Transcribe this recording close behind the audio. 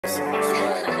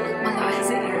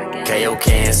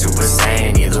Kaioken, Super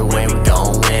Saiyan, either way we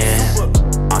gon' win.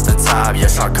 Off the top, yeah,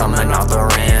 start coming off the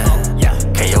rim.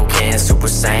 Kaioken, Super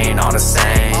Saiyan, all the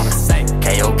same.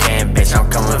 Kaioken, bitch,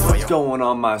 I'm coming for you. What's going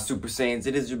on, my Super Saiyans?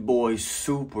 It is your boy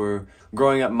Sooper.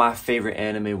 Growing up, my favorite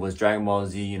anime was Dragon Ball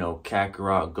Z, you know,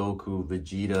 Kakarot, Goku,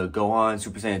 Vegeta, Gohan.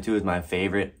 Super Saiyan 2 is my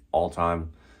favorite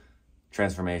all-time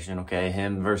transformation, okay?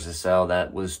 Him versus Cell,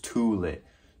 that was too lit.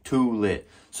 Too lit.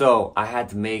 So, I had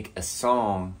to make a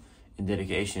song in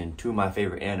dedication to my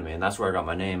favorite anime, and that's where I got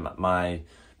my name. My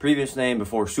previous name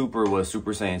before Super was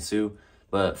Super Saiyan Sue,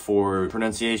 but for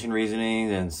pronunciation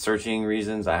reasonings and searching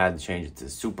reasons, I had to change it to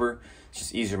Super. It's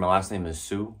just easier. My last name is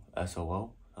Sue,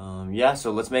 S-O-O. Yeah,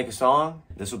 so let's make a song.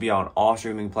 This will be on all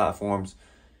streaming platforms.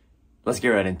 Let's get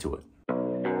right into it.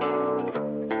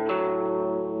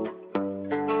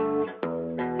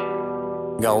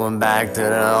 Going back to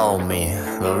the old me,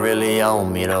 the really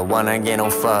old me, the one I get no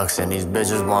fucks, and these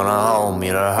bitches wanna hold me.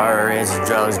 To her it's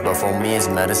drugs, but for me it's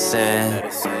medicine.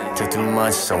 Took too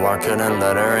much, so I couldn't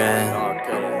let her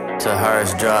in. To her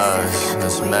it's drugs,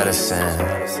 it's medicine.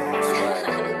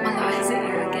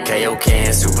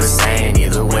 Kaioken, Super Saiyan,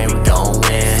 either way we gon'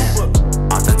 win.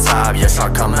 Off the top, yeah,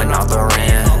 start coming off the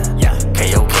rim.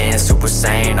 Kaioken, Super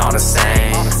Saiyan, all the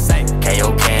same.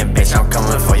 Kaioken, bitch, I'm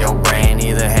coming for your brain.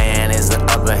 Either hand is the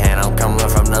upper hand, I'm coming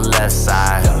from the left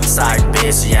side. Side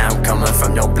bitch, yeah, I'm coming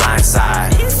from your blind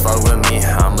side. Fuck with me,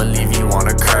 I'ma leave you on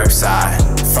the curbside.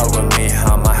 Fuck with me,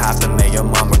 I'ma have to make your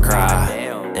mama cry.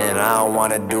 And I don't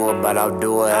wanna do it, but I'll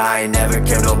do it. I ain't never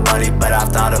killed nobody, but I've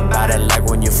thought about it. Like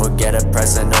when you forget a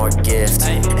present or a gift,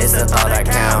 it's the thought that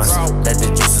counts. Let the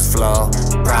juices flow,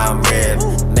 prime rib,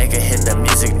 make it hit the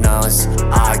music notes,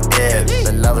 octave.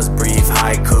 The lovers brief,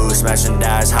 haiku, smash and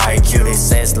dash, haiku. They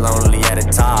say it's lonely at the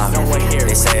top,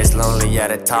 they say it's lonely at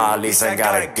the top. At least I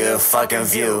got a good fucking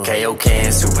view.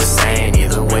 Kaioken, Super Saiyan,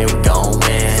 either way we gon'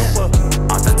 win.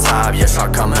 Off the top, yeah,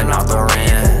 start coming off the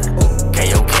rim.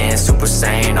 Kaioken, Super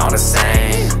Saiyan, all the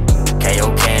same.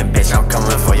 Kaioken, bitch, I'm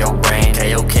coming for your brain.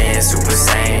 Kaioken, Super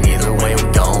Saiyan, either way we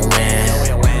gon'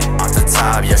 win. Off the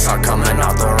top, yeah, start coming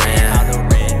off the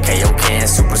rim. Kaioken,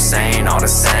 Super Saiyan, all the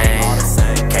same.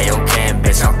 Kaioken,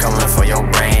 bitch, I'm coming for your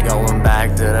brain. Going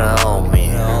back to the old me,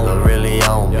 the really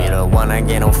old me, the one I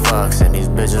get no fucks, and these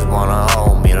bitches wanna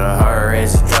hold me. To her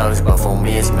it's drugs, but for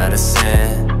me it's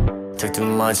medicine. Took too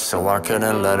much, so I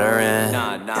couldn't let her in.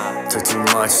 Took too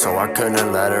much, so I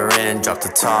couldn't let her in. Drop the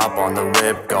top on the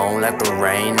whip, gon' let the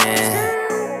rain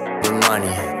in. With money,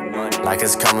 like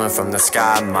it's coming from the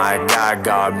sky. My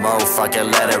God mode, fuck it,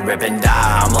 let it rip and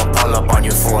die. I'ma pull up on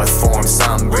you fourth form,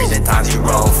 sun breathing times you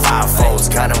roll. 5 folds,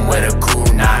 cut him with a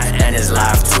cool knot, and his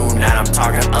life tonight. I'm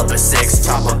talking upper 6,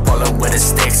 chopper pulling with his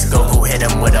sticks. Goku hit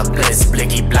him with a blitz,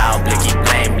 blicky blow, blicky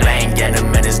blame, get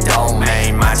him in his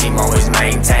domain. My team always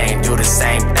maintain, do the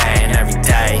same thing every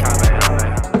day.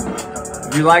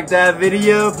 If you like that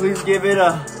video, please give it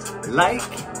a like.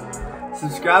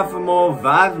 Subscribe for more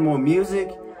vibes, more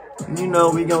music. You know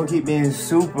we gonna keep being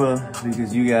super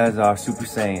because you guys are Super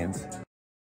Saiyans.